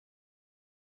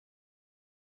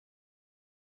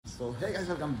So hey guys,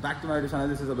 welcome back to my YouTube channel.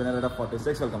 This is BENHUR Rider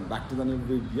 46. Welcome back to the new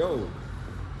video.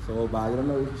 So background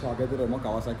lo shock అవుతారేమో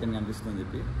Kawasaki అని కనిపిస్తుందని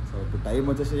చెప్పి. So ఇప్పుడు time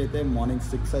వచ్చేసి అయితే morning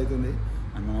 6 అవుతుంది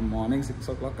and మనం morning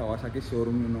 6 o'clock Kawasaki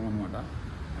showroom ఉన్నాం అనమాట.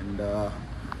 And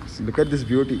look at this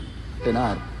beauty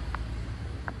 10R.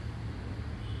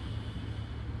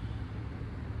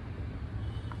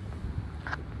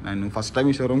 నేను ఫస్ట్ టైం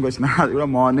ఈ షోరూమ్కి వచ్చిన, అది కూడా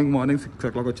మార్నింగ్ 6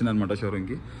 o'clock వచ్చింది అనమాట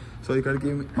షోరూమ్కి. సో ఇక్కడికి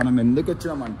మనం ఎందుకు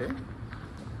వచ్చినామంటే,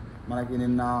 మనకి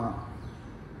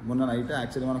మొన్న నైట్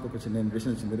యాక్చువల్లీ మనకు ఒక చిన్న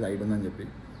ఇన్ఫర్మేషన్ వచ్చింది, రైడ్ ఉందని చెప్పి,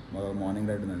 మార్నింగ్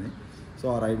రైడ్ ఉందని. సో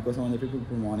ఆ రైడ్ కోసం అని చెప్పి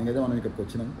ఇప్పుడు మార్నింగ్ అయితే మనం ఇక్కడికి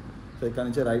వచ్చినాం. సో ఇక్కడ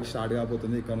నుంచి రైడ్ స్టార్ట్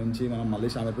కాబోతుంది. ఇక్కడ నుంచి మనం మళ్ళీ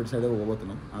షామీర్పేట సైడ్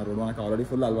పోబోతున్నాం. ఆ రోడ్ మనకు ఆల్రెడీ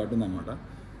ఫుల్ అలవాటు ఉందన్నమాట.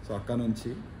 సో అక్కడ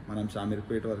నుంచి మనం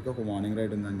షామీర్పేట వరకు ఒక మార్నింగ్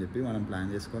రైడ్ ఉందని చెప్పి మనం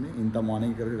ప్లాన్ చేసుకొని ఇంత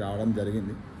మార్నింగ్ ఇక్కడికి రావడం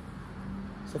జరిగింది.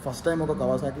 సో ఫస్ట్ టైం ఒక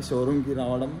Kawasaki షోరూమ్కి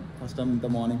రావడం, ఫస్ట్ టైం ఇంత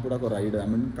మార్నింగ్ కూడా ఒక రైడ్,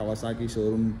 Kawasaki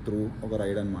షోరూమ్ త్రూ ఒక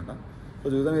రైడ్ అనమాట. సో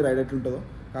చూద్దాం ఈ రైడ్ ఎట్లుంటుందో.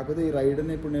 కాకపోతే ఈ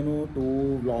రైడ్ని ఇప్పుడు నేను 2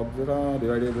 vlogs కూడా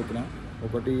డివైడ్ చేయబోతున్నా.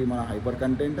 ఒకటి మన హైపర్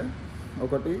కంటెంట్,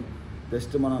 ఒకటి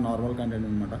జస్ట్ మన నార్మల్ కంటెంట్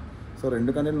అనమాట. సో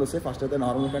 2 కంటెంట్లు వస్తాయి. ఫస్ట్ అయితే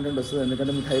నార్మల్ కంటెంట్ వస్తుంది,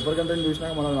 ఎందుకంటే మీకు హైపర్ కంటెంట్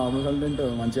చూసినాక మన నార్మల్ కంటెంట్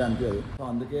మంచిగా అనిపించదు. సో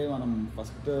అందుకే మనం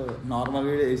ఫస్ట్ నార్మల్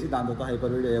వీడియో వేసి దాని తర్వాత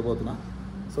హైపర్ వీడియో వేయబోతున్నా.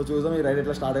 సో చూద్దాం ఈ రైడ్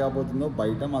ఎట్లా స్టార్ట్ కాబోతుందో.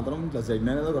 బయట మాత్రం ఇట్లా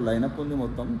z900 ఒక లైనప్ ఉంది,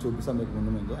 మొత్తం చూపిస్తాం మీకు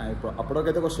ముందు.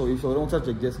 అప్పటికైతే ఒక ఈ షోరూమ్ ఒకసారి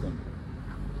చెక్ చేసుకోండి.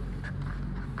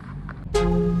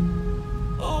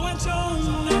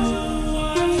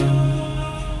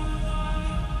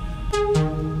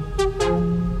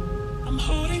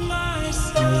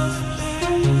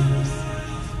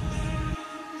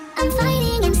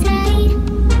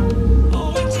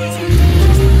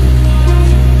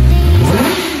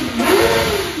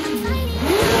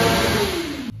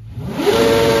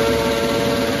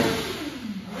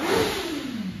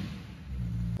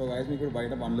 సో గాయస్ మీకు ఇప్పుడు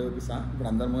బయట పనులు చూపిస్తాను. ఇప్పుడు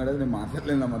అందరి ముందు నేను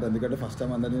మాట్లాడలేను అన్నమాట, ఎందుకంటే ఫస్ట్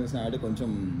టైం అందరినీ చూసిన ఆడి కొంచెం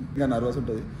ఇంకా నర్వస్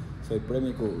ఉంటుంది. సో ఇప్పుడే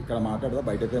మీకు ఇక్కడ మాట్లాడదా,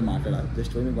 బయట అయితే మాట్లాడాలి.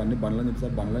 జస్ట్ పోయి మీకు అన్ని బండ్లను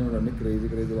చూపిస్తాను. బండ్లను చూడండి, క్రేజీ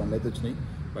బండ్లు అయితే వచ్చినాయి.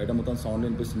 బయట మొత్తం సౌండ్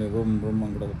వినిపిస్తున్నాయి, రూమ్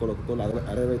అనుకుంటా ఒక్కొక్కరు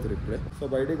అరైవ్ అవుతారు ఇప్పుడే. సో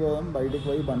బయటికి పోదాం, బయటికి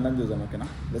పోయి బండ్లను చూద్దాం. ఓకేనా,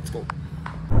 let's go.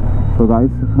 So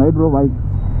guys right bro, bye.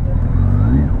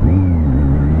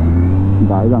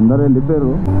 Guys అందరూ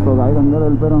వెళ్ళిపోయారు. సో గాయస్ అందరూ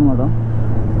వెళ్ళిపోయారు అనమాట.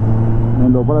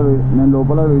 నేను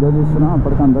లోపల వీడియో తీస్తున్నా,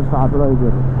 అప్పటికి అందరు స్టార్ట్ కూడా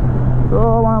అయిపోయారు. సో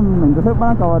మనం ఎంతసేపు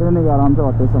మనం కవర్ చేయని ఆరామ్సే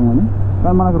పట్టేస్తాం,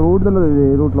 కానీ మనకు రూట్ తెలియదు,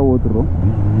 ఏ రూట్లో పోతుర్రు.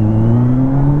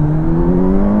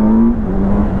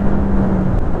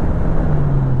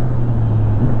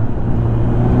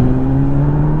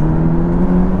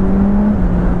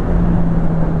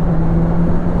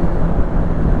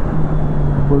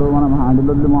 ఇప్పుడు మనం హ్యాండిల్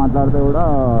వదిలి మాట్లాడితే కూడా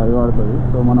ఇది పడుతుంది.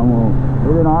 సో మనము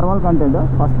ఇది నార్మల్ కంటెంట్.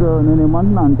 ఫస్ట్ నేను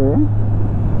ఏమంటున్నా అంటే,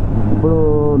 ఇప్పుడు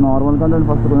నార్మల్ కంటెంట్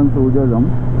ఫస్ట్ కొంచెం షూట్ చేద్దాం,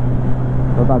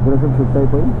 తర్వాత అగ్రెసివ్ షిఫ్ట్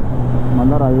అయిపోయి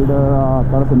మళ్ళీ రైడ్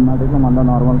అక్కడ సినిమాటిక్గా మళ్ళీ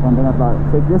నార్మల్ కంటెంట్ అట్లా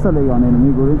సెట్ చేస్తాను. ఇక నేను మీ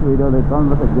గురించి వీడియోలు ఎట్లా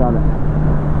సెట్ చేయాలి.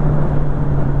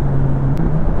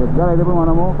 అయితే ఇప్పుడు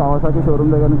మనము Kawasaki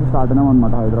షోరూమ్ దగ్గర నుంచి స్టార్ట్ అయినాం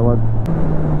అనమాట, హైదరాబాద్.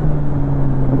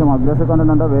 కొంచెం అగ్రెసివ్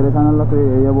కంటెంట్ అంటే వేరే ఛానల్లో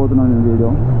వేయబోతున్నాను నేను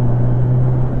వీడియో.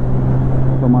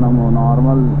 సో మనము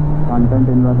నార్మల్ కంటెంట్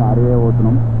ఇందులో క్యారీ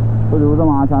చేయబోతున్నాం. సో చూద్దాం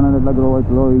ఆ ఛానల్ ఎట్లా గ్రో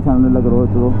అవుతుందో, ఈ ఛానల్ ఎట్లా గ్రో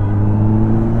అవుతుందో.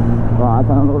 సో ఆ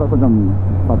ఛానల్ కూడా కొంచెం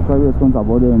సబ్స్క్రైబ్ చేసుకొని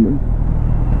సపోర్ట్ చేయండి.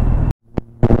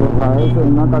 సో ప్రైస్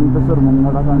ఎన్నట్టు అనిపిస్తారు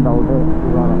ముంగట కానీ డౌటే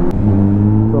ఇవాళ.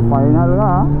 సో ఫైనల్గా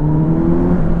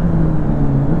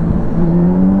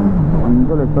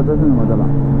అంకుల్ ఎక్కువ వచ్చేసింది మొదల.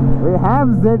 We have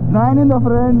Z9 in the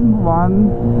front, 1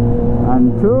 and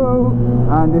 2,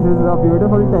 and this is a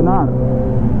beautiful 10R.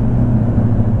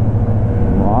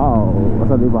 Wow,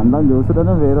 అసలు ఈ బండ్లను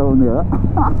చూస్తుంటేనే వేరే ఉంది కదా.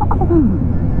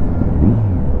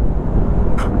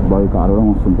 బాయ్ కారు కూడా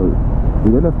వస్తుంటుంది.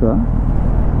 ఇదే లెఫ్ట్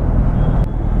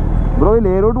బ్రో, వీళ్ళు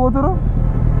ఏ రూట్ పోతారు?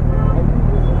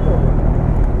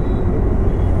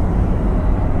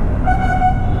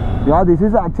 Yeah, this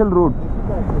is actual route.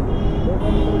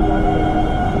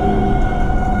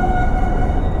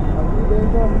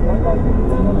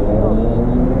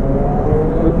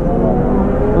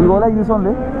 Will go like this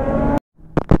only.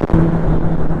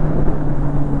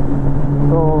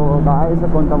 So guys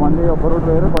కొంతమంది ఒక రూట్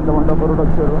వేరు, కొంతమంది ఒక రూట్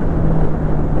వచ్చారు.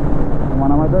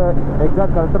 మనమైతే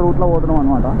ఎగ్జాక్ట్ కరెక్ట్ రూట్లో పోతున్నాం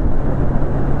అనమాట.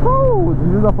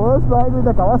 This is the first ride with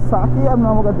Kawasaki.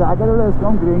 మనం ఒక జాకెట్ కూడా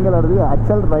వేసుకున్నాం, గ్రీన్ కలర్ది.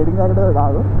 యాక్చువల్ రైడింగ్ జాకెట్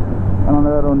కాదు, మన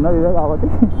దగ్గర ఉన్నది ఇదే కాబట్టి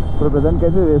ఇప్పుడు ప్రజెంట్కి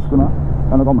అయితే వేసుకున్నాం.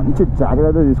 కానీ ఒక మంచి జాకెట్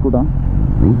అయితే తీసుకుంటాం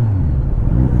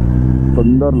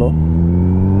తొందరలో.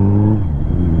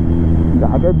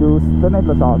 జాకెట్ చూస్తేనే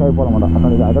ఇట్లా షాక్ అయిపోవాలన్నమాట.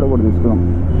 అక్కడ జాకెట్ కూడా తీసుకున్నాం,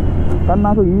 కానీ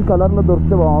నాకు ఈ కలర్లో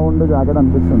దొరికితే బాగుండే జాకెట్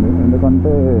అనిపిస్తుంది.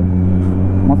 ఎందుకంటే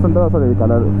మస్తు ఉంటుంది అసలు ఈ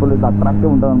కలర్, ఫుల్ అట్రాక్టివ్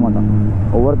ఉంటుంది అనమాట.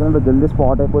 ఎవరికైనా జల్దీ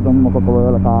స్పాట్ అయిపోతాం.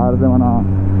 ఒకవేళ కార్స్ ఏమైనా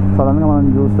సడన్గా మనం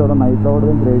చూస్తే నైట్లో కూడా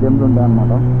దీనికి రేడియమ్స్ ఉంటాయి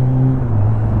అన్నమాట.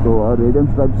 సో ఆ రేడియం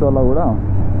స్ట్రైప్స్ వల్ల కూడా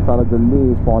చాలా జల్దీ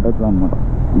స్పాట్ అవుతుంది అనమాట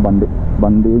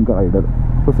బండి ఇంకా రైడర్.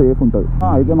 సో సేఫ్ ఉంటుంది.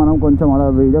 అయితే మనం కొంచెం అలా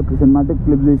వీడియో సినిమాటిక్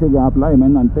క్లిప్ తీసే గ్యాప్లో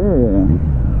ఏమైందంటే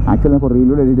యాక్చువల్లీ ఒక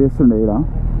రీల్ ఎడిట్ చేస్తుండే ఇక్కడ.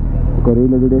 ఒక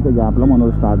రీల్ ఎడిట్ చేసే గ్యాప్లో మనం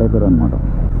స్టార్ట్ అయిపోయారు అనమాట.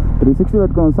 360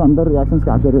 పెట్టుకొని వస్తే అందరు రియాక్షన్స్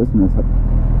క్యాప్చర్ చేస్తున్నాయి సార్.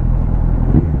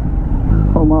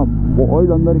 మా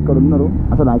బాయ్స్ అందరు ఇక్కడ ఉన్నారు.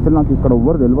 అసలు యాక్చువల్లీ నాకు ఇక్కడ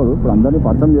ఎవ్వరు తెలియదు. ఇప్పుడు అందరినీ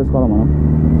పరిచయం చేసుకోవాలి మనం.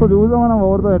 సో చూద్దాం మనం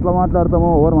ఎవరితో ఎట్లా మాట్లాడతామో,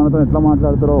 ఎవరు మనతో ఎట్లా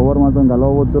మాట్లాడతారో, ఎవరు మనతో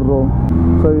గెలవబోతుర్రో.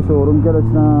 సో ఈ షోరూమ్కి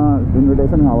వచ్చిన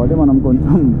ఇన్విటేషన్ కాబట్టి మనం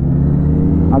కొంచెం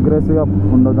అగ్రెసివ్గా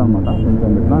ఉండదు అనమాట.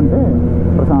 కొంచెం ఎట్లా అంటే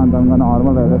ప్రశాంతంగా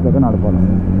నార్మల్ రైడర్స్ అయితే నడపాలి.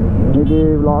 మీకు ఈ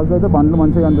వ్లాగ్స్ అయితే బండ్లు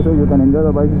మంచిగా అనిపిస్తాయి. You can enjoy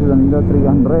the bike. You can enjoy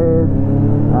 300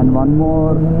 and one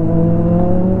more.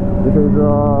 This is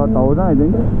 1000 I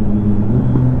think.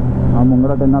 ఆ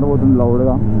ముంగడ 10R పోతుంది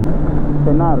లౌడ్గా.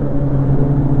 10R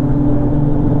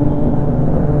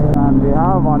and we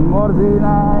have one more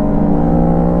z9.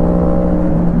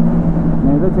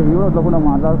 నేనైతే చెయ్యి కూడా వదలకుండా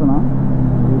మాట్లాడుతున్నా.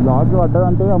 ఈ బ్లాగ్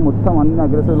పడ్డదంటే మొత్తం అన్ని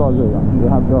aggressive blogs. We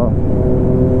have the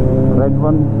red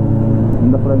one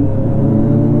in the front,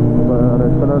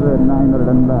 red colour z900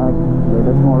 red and black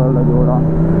latest model. అది కూడా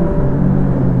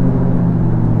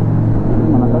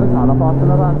మనకైతే చాలా ఫాస్ట్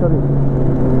ఉన్నారు యాక్చువల్లీ.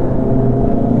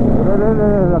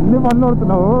 అన్ని పనులు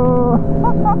పడుతున్నావు.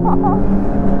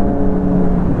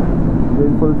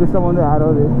 దీనికి ఫుల్ సిస్టమ్ ఉంది. ఆ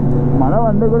రోజు మన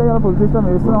వండి కూడా ఇలా ఫుల్ సిస్టమ్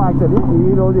వేస్తున్నాం. యాక్చువల్లీ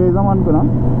ఈ రోజు వేద్దాం అనుకున్నాం.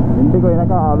 ఇంటికి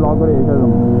పోయినాక ఆ బ్లాగ్ కూడా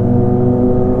వేసేద్దాం.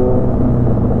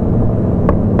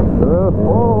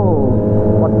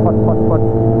 పట్ పట్ పట్ పట్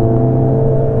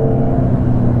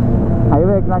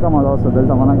హైవే ఎక్కినాక మళ్ళీ వస్తుంది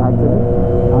తెలుసా మనకు. యాక్చువల్లీ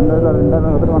అందరిలో రెండైనా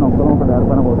ఒకటి మనం ఒక్కరం ఒక డైర్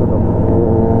పైన పోతుంటాం.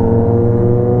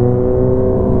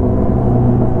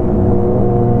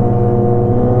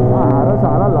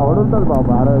 చాలా లౌడ్ ఉంటుంది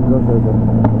బాబు ఆరో ఎగ్జాస్ట్ అయితే.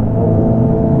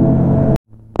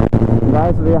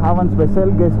 Guys, we have one special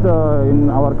guest in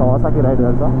our Kawasaki Ride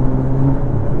also.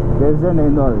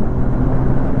 z900.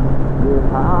 We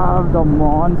have the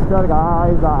monster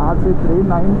guys, the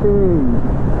RC390.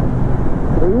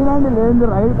 390 లేని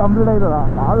రైడ్ కంప్లీట్ అవుతుందా?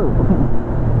 కాదు,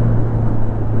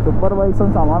 సూపర్ బైక్స్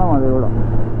అని సమానం అది కూడా.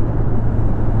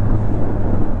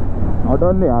 Not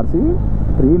only RC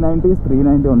 390 is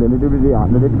 390 only.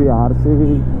 Let it be RC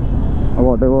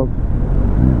whatever.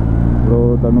 Bro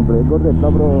తను break కొడితే ఎట్లా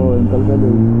బ్రో ఇంకలికెళ్ళి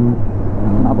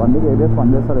నా బండికి ఏదైతే పని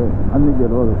చేస్తారే అని నీకు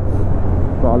తెలియదు.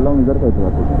 ప్రాబ్లం ఇద్దరికి అవుతుంది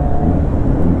అప్పుడు.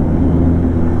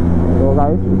 సో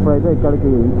గాయస్ ఇప్పుడైతే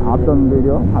ఇక్కడికి ఆపుతాను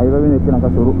వీడియో. హైవే మీద ఎక్కినాక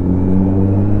షురు.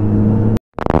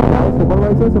 Super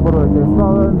bikes s1000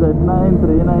 z9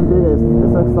 390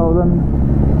 zx1000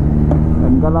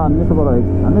 వెనకాల అన్ని సూపర్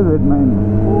బైక్స్ అన్ని z9.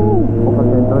 ఒక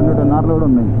 10R కూడా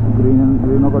ఉన్నాయి.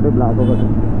 గ్రీన్ ఒకటి, బ్లాక్ ఒకటి.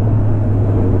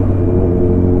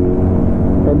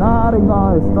 10R ఇంకా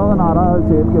s1000R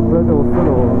చేతికి ఎప్పుడైతే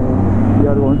వస్తుందో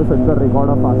we are going to set the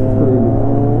record of fastest wheel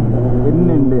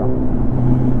in India.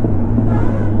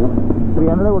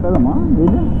 300 కొట్టేదమ్మా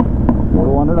వీళ్ళు.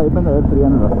 200 అయిపోయింది కదా.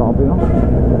 300 స్టాప్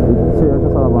ఇచ్చేయచ్చు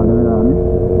సార్ బండి మీద. కానీ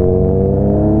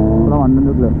ఇలా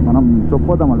వండులే మనం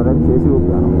చెప్పొద్దామంట రైట్ చేసి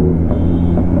చూపాను.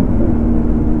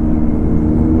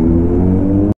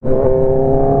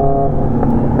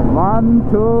 One,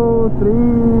 2,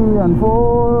 3 and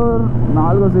 4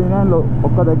 4 z9లు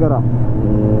ఒక్క దగ్గర.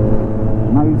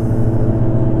 నైస్.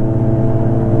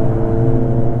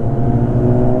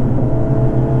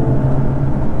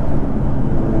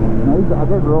 నైస్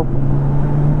అదే బ్రో.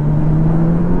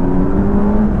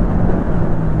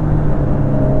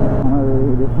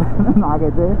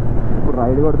 నాకైతే ఇప్పుడు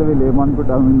రైడ్ కొడితే వీళ్ళు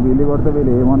ఏమనుకుంటారు, వీళ్ళు కొడితే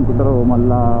వీళ్ళు ఏమనుకుంటారో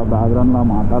మళ్ళీ బ్యాక్గ్రౌండ్లో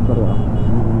మాట్లాడతారు కదా.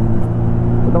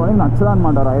 కొంతమందికి నచ్చదు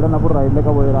అనమాట రైడ్ అన్నప్పుడు. రైడ్ లెక్క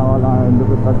పోయి రావాలా,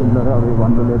 ఎందుకు ఇట్లా తింటారు, అవి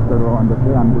బండ్లు లేపుతారు అని చెప్పి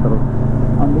అనుకుంటారు.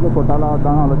 అందుకే కొట్టాలా వద్దా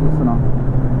అని ఆలోచిస్తున్నా.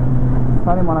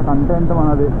 కానీ మన కంటెంట్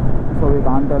మనది. So we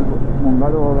can't help.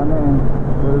 ముంగడు పోగానే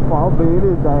వెళ్ళిపోవు బెయిల్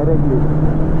డైరెక్ట్లీ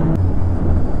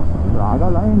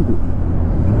రాగాల ఏంటి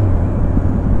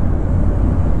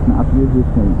స్నాప్ యూజ్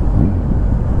తీసుకుని.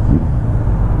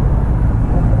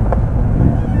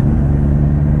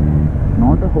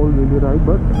 Not a whole wheel ride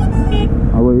but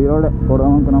అవి ఈ రోడే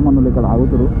పోదాం అనుకున్నాం. మనల్ని ఇక్కడ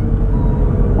ఆగుతారు,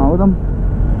 ఆగుదాం.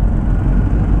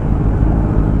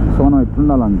 సో మనం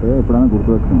ఎట్లుండాలంటే ఎప్పుడైనా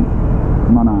గుర్తుపెట్టుకుంది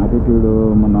మన యాటిట్యూడ్,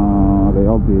 మన వే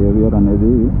ఆఫ్ బిహేవియర్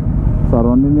అనేది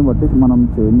సరౌండింగ్ని బట్టి మనం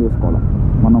చేంజ్ చేసుకోవాలి.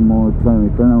 మనము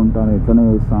ఇట్లనే ఉంటాను, ఇట్లనే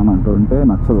చేస్తాను అంటుంటే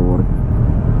నచ్చదు ఎవరికి.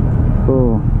 సో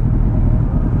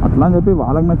అట్లా అని చెప్పి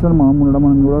వాళ్ళకి నచ్చని మనం ఉండడం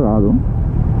అని కూడా కాదు.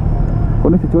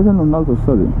 కొన్ని సిచ్యువేషన్లు ఉండాల్సి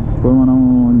వస్తుంది. ఇప్పుడు మనం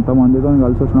ఇంతమందితో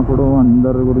కలిసి వచ్చినప్పుడు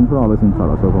అందరి గురించి కూడా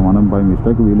ఆలోచించాలి. సో మనం బై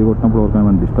మిస్టేక్ వీలు కొట్టినప్పుడు ఎవరికైనా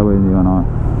మనం డిస్టర్బ్ అయింది, మన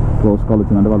క్లోజ్ కాల్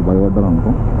వచ్చిందంటే వాళ్ళు భయపడ్డారు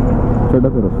అనుకో, చెడ్డ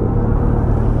పేరు వస్తుంది.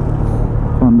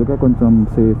 సో అందుకే కొంచెం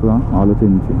సేఫ్గా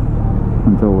ఆలోచించి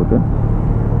మంచిగా పోతే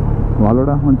వాళ్ళు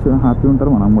కూడా మంచిగా హ్యాపీ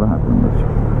ఉంటారు, మనం కూడా హ్యాపీ ఉండొచ్చు.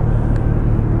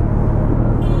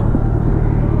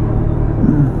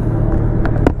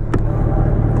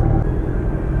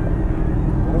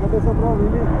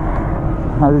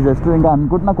 అది జస్ట్ ఇంకా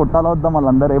అనుకుంటున్నా కొట్టాలా వద్దాం,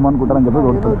 వాళ్ళందరూ ఏమనుకుంటారని చెప్పి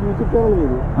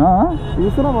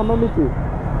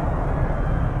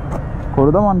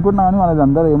కొడదాం అనుకుంటున్నా కానీ వాళ్ళది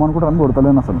అందరూ ఏమనుకుంటారని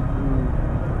కొడతలేను అసలు.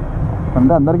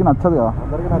 అంటే అందరికీ నచ్చదు కదా.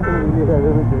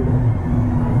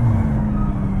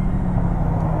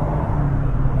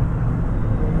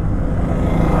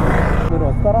 మీరు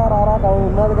వస్తారా రారా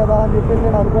ఉన్నది కదా అని చెప్పేసి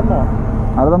నేను అనుకున్నా.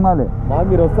 అర్థం కాలే.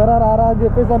 మీరు వస్తారా రారా అని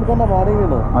చెప్పేసి అనుకున్నా మార్నింగ్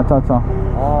నేను. అచ్చా అచ్చా.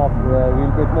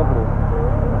 వీళ్ళు పెట్టినప్పుడు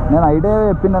నేను నైటే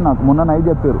చెప్పిండే, నాకు మొన్న నైట్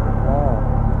చెప్పారు.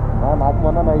 నాకు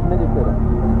మొన్న నైట్నే చెప్పారు.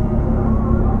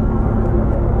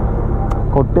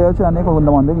 కొట్టేయచ్చు అని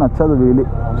కొంతమందికి నచ్చదు వీలి.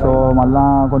 సో మళ్ళా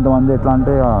కొంతమంది ఎట్లా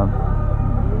అంటే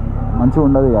మంచిగా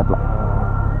ఉండదు అట్లా.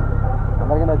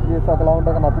 అందరికీ నచ్చి చేస్తే ఒకలా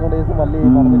ఉంటాక నచ్చకుండా చేసి మళ్ళీ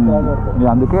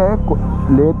అందుకే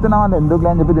లేపుతున్నా వాళ్ళు ఎందుకు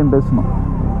అని చెప్పి దింపేస్తున్నాం.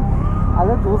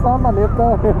 అదే చూస్తా ఉన్నా లేపుతా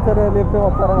లేపితే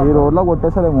వస్తారా. ఈ రోడ్లో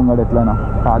కొట్టేసరే ముంగడ ఎట్లయినా,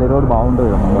 ఖాళీ రోడ్ బాగుంటుంది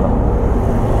కదా ముంగడ.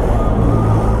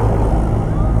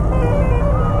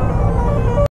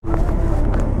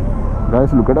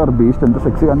 Guys look at our beast, ఎంత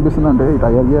సెక్సీగా అనిపిస్తుంది అంటే ఈ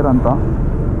టైర్ గేర్ అంతా.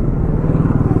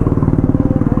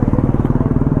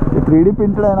 ఈ 3D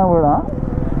ప్రింటెడ్ అయినా కూడా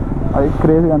అది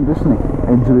క్రేజీగా అనిపిస్తున్నాయి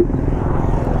ఎడ్జ్వి.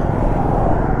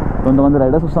 కొంతమంది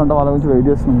రైడర్స్ వస్తుంటే వాళ్ళ గురించి వెయిట్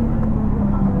చేస్తున్నాం.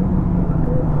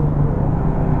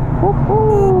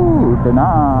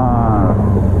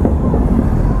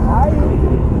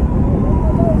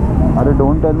 అరే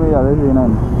డోంట్ టెల్ మీ అదే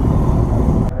సీన్.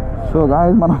 సో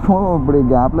గాయస్ మనము ఇప్పుడు ఈ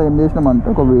గ్యాప్లో ఏం చేసినామంటే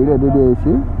ఒక వీడియో ఎడిట్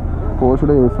చేసి పోస్ట్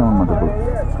కూడా చేస్తాం అనమాట.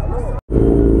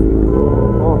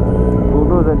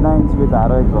 ఇప్పుడు z9 విత్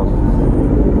ఆరో ఎగ్జాస్ట్.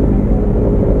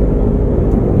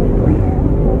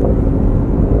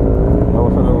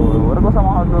 అసలు ఎవరి కోసం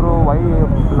ఆడుతారు, why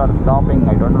people are stopping,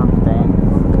 I don't understand.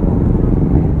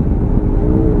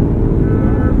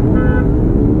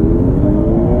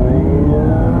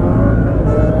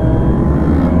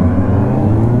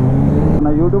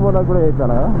 YouTube వాళ్ళకి కూడా చేయాలి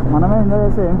కదా, మనమే ఎంజాయ్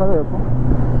చేస్తే ఏం కదా చెప్పు.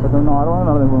 కొంచెం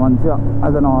నార్మల్ ఇప్పుడు మంచిగా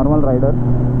as a normal rider.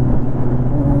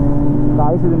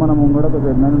 Guys ఇది మన ముంగడ ఒక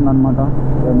z9 ఉందన్నమాట.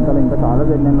 వెనకాల ఇంకా చాలా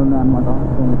z9లు ఉన్నాయన్నమాట.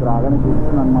 సో మీకు రాగానే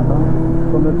చూస్తుంది అనమాట.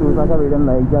 సో మీరు చూసాక వీడియోని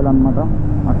లైక్ చేయాలన్నమాట,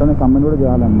 అట్లనే కమెంట్ కూడా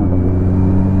చేయాలన్నమాట.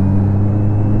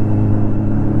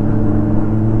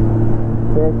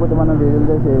 చేయకపోతే మనం వీడియోలు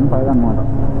చేసి ఏం ఫైదా అనమాట.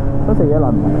 సో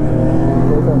చెయ్యాలన్నమాట.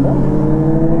 చేసండి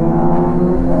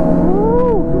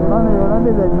చూడండి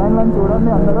చూడండి z9లను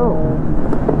చూడండి అందరూ.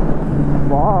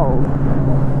 వావ్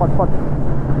పట్ పట్.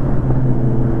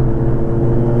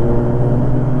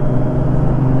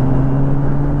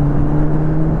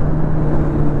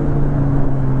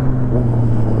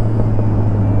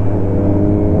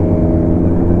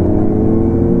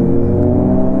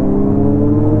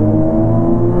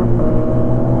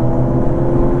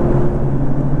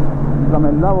 ఇట్లా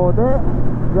మెల్ల పోతే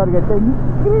we are getting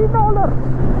 $3,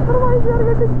 otherwise we are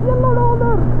getting $yellow.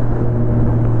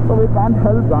 So we can't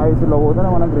help guys. ఇలా పోతేనే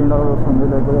మనకు $3 వస్తుంది,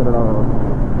 లేకపోతే $2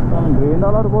 వస్తుంది.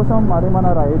 $3 కోసం మరి మన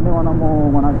రైడ్ని మనము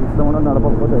మనకి ఇష్టం ఉండదు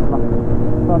నడపకపోతే ఎట్లా.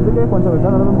 సో అందుకే కొంచెం ఇట్లా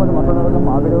నడదాం, కొంచెం అట్లా నడదాం,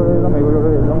 ఆ వీడియో కూడా వేద్దాం, ఈ వీడియో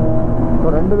కూడా వేద్దాం. సో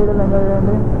 2 వీడియోలు ఎంజాయ్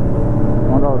చేయండి.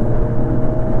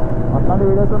 అట్లాంటి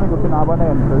వీడియోస్లో మీకు వచ్చి నా పనే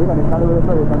అనిపిస్తుంది, కానీ ఇట్లాంటి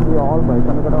వీడియోస్లో you can see all bikes.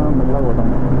 అందుకంటే మనం మెల్లగా పోతాం.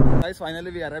 Guys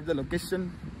finally we arrive the location.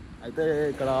 అయితే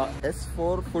ఇక్కడ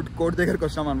S4 ఫుడ్ కోర్ట్ దగ్గరికి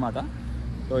వచ్చాం అనమాట.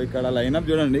 సో ఇక్కడ లైనప్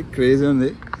చూడండి, క్రేజీ ఉంది.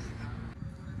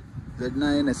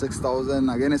 z9 zx1000,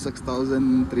 again zx1000,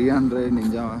 300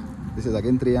 ninja, this is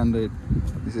again 300,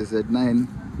 this is z9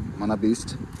 మన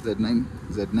beast, z9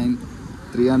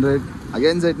 300,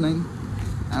 again z9,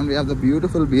 and we have the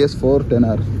beautiful BS4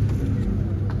 10R.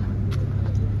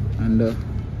 And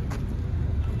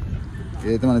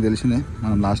ఏదైతే మనకు తెలిసిందే,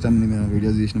 మనం లాస్ట్ టైం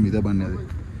వీడియోస్ చేసినాం ఇదే బండి అది.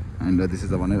 And this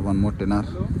is the one more 10R,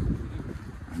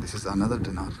 and this is another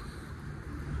 10R.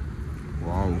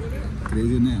 Wow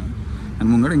crazy ఉన్నాయి. అండ్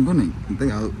ముంగడ ఇంకొన్నాయి, ఇంతే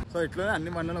కాదు. సో ఇట్లనే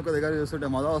అన్ని బండ్లను ఒక దగ్గర చూస్తుంటే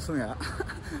మజా వస్తుంది కదా.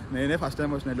 నేనే ఫస్ట్ టైం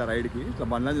వచ్చిన ఇట్లా రైడ్కి, ఇట్లా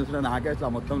బండ్లను చూస్తుంటే నాకే ఇట్లా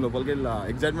మొత్తం లోపలికి ఇట్లా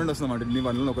ఎగ్జైట్మెంట్ వస్తుంది అన్నమాట. ఇన్ని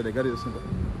బండ్లను ఒక దగ్గర చూస్తుంటే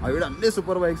అవి కూడా అన్ని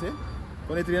సూపర్ బైక్సే.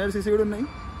 కొన్ని 300cc కూడా ఉన్నాయి,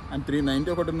 అండ్ 390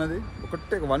 ఒకటి ఉన్నది,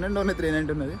 ఒకటి 1 and only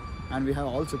 390 ఉన్నది. And we have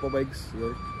all super bikes.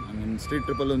 I mean street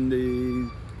triple ఉంది,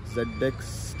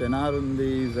 zx10R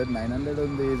ఉంది, z900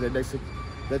 ఉంది,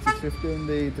 z650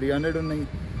 ఉంది, 300 ఉన్నాయి,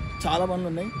 చాలా బండ్లు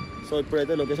ఉన్నాయి. సో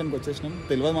ఇప్పుడైతే లొకేషన్కి వచ్చేసినాం.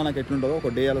 తెలియదు మనకు ఎట్లుంటుందో, ఒక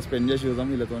డే అలా స్పెండ్ చేసి చూద్దాం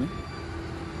వీళ్ళతోని.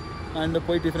 అండ్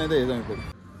పోయి టిఫిన్ అయితే వేద్దాం ఇప్పుడు.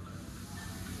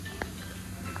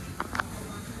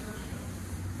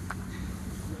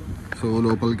 సో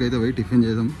లోపలికి అయితే పోయి టిఫిన్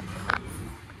చేద్దాం.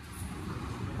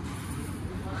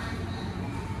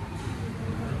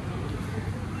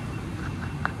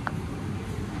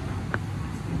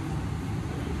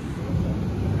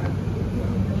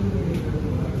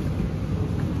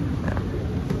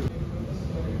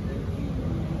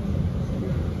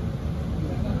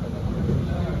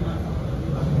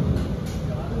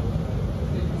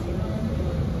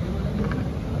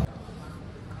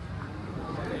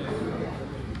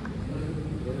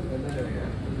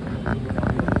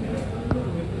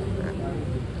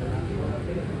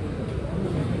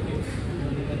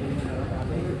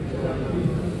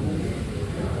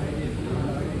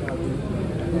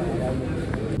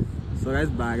 సో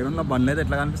గైస్ బ్యాక్గ్రౌండ్లో బండ్లు అయితే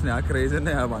ఎట్లా కనిపిస్తున్నాయి, క్రేజ్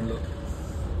ఉన్నాయి ఆ బండ్లు.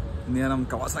 నేను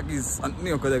కవాసాకి అన్నీ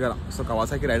ఒక దగ్గర. సో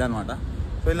కవాసాకి రైడ్ అనమాట.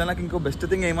 సో ఇలా నాకు ఇంకో బెస్ట్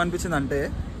థింగ్ ఏమనిపించింది అంటే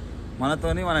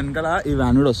మనతోని మన వెనకాల ఈ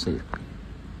వ్యాన్ కూడా వస్తుంది.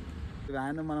 ఈ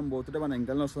వ్యాన్ మనం పోతుంటే మన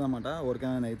వెనకాలనే వస్తుంది అనమాట.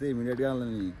 ఎవరికైనా అయితే ఇమీడియట్గా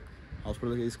వాళ్ళని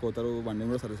హాస్పిటల్కి తీసుకుపోతారు, బండిని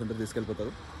కూడా సర్వీస్ సెంటర్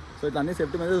తీసుకెళ్ళిపోతారు. సో ఇట్లా అన్ని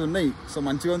సేఫ్టీ మెజర్స్ ఉన్నాయి. సో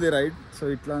మంచిగా ఉంది రైడ్. సో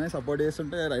ఇట్లానే సపోర్ట్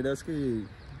చేస్తుంటే రైడర్స్కి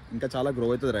ఇంకా చాలా గ్రో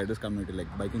అవుతుంది riders community,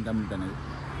 like biking community అనేది.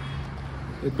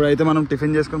 ఇప్పుడైతే మనం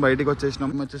టిఫిన్ చేసుకుని బయటికి వచ్చేసినాం.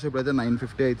 వచ్చేసి ఇప్పుడైతే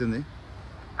 9:50 అవుతుంది.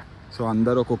 సో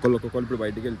అందరూ ఒక్కొక్కరు ఇప్పుడు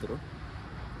బయటికి వెళ్తారు.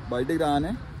 బయటికి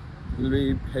రాగానే will be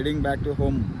heading back to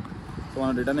home. So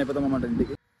మనం రిటర్న్ అయిపోతాం అన్నమాట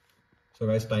ఇంటికి. సో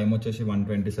గైస్ టైం వచ్చేసి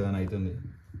 1:27 అవుతుంది.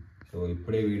 సో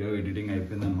ఇప్పుడే వీడియో ఎడిటింగ్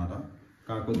అయిపోయింది అనమాట.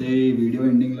 కాకపోతే ఈ వీడియో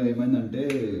ఎండింగ్లో ఏమైందంటే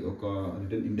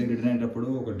ఇంటికి రిటర్న్ అయ్యేటప్పుడు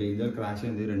ఒక డేంజర్ క్రాష్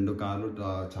అయింది. 2 కార్లు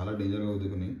చాలా డేంజర్గా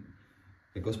ఉదుకున్నాయి.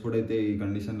 ఎక్కువ స్పోర్ట్ అయితే ఈ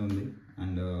కండిషన్లో ఉంది,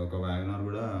 అండ్ ఒక వ్యాగనార్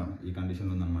కూడా ఈ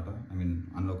కండిషన్లో ఉందన్నమాట. ఐ మీన్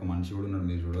అందులో ఒక మనిషి కూడా ఉన్నాడు,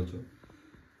 మీరు చూడవచ్చు.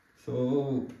 సో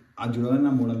ఆ చూడగానే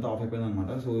నా మూడంతా ఆఫ్ అయిపోయింది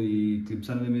అనమాట. సో ఈ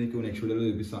క్లిప్స్ అనేది మీకు నెక్స్ట్ వీడియోలో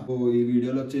చూపిస్తాను. సో ఈ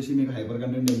వీడియోలో వచ్చేసి మీకు హైపర్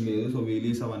కంటెంట్ ఏం లేదు. సో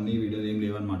వీలీస్ అవన్నీ వీడియోలు ఏం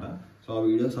లేవన్నమాట. సో ఆ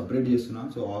వీడియో సపరేట్ చేస్తున్నా.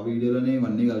 సో ఆ వీడియోలోనే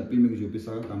ఇవన్నీ కలిపి మీకు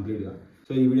చూపిస్తాను కంప్లీట్గా.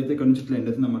 సో ఈ వీడియో అయితే ఇక్కడ నుంచి ఇట్లా ఎండ్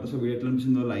అవుతుంది అనమాట. సో వీడియో ఎట్లా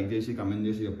అనిపించిందో లైక్ చేసి కమెంట్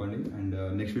చేసి చెప్పండి. అండ్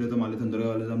నెక్స్ట్ వీడియోతో మళ్ళీ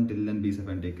తొందరగా కలుద్దాం. Till then be safe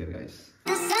and take care guys.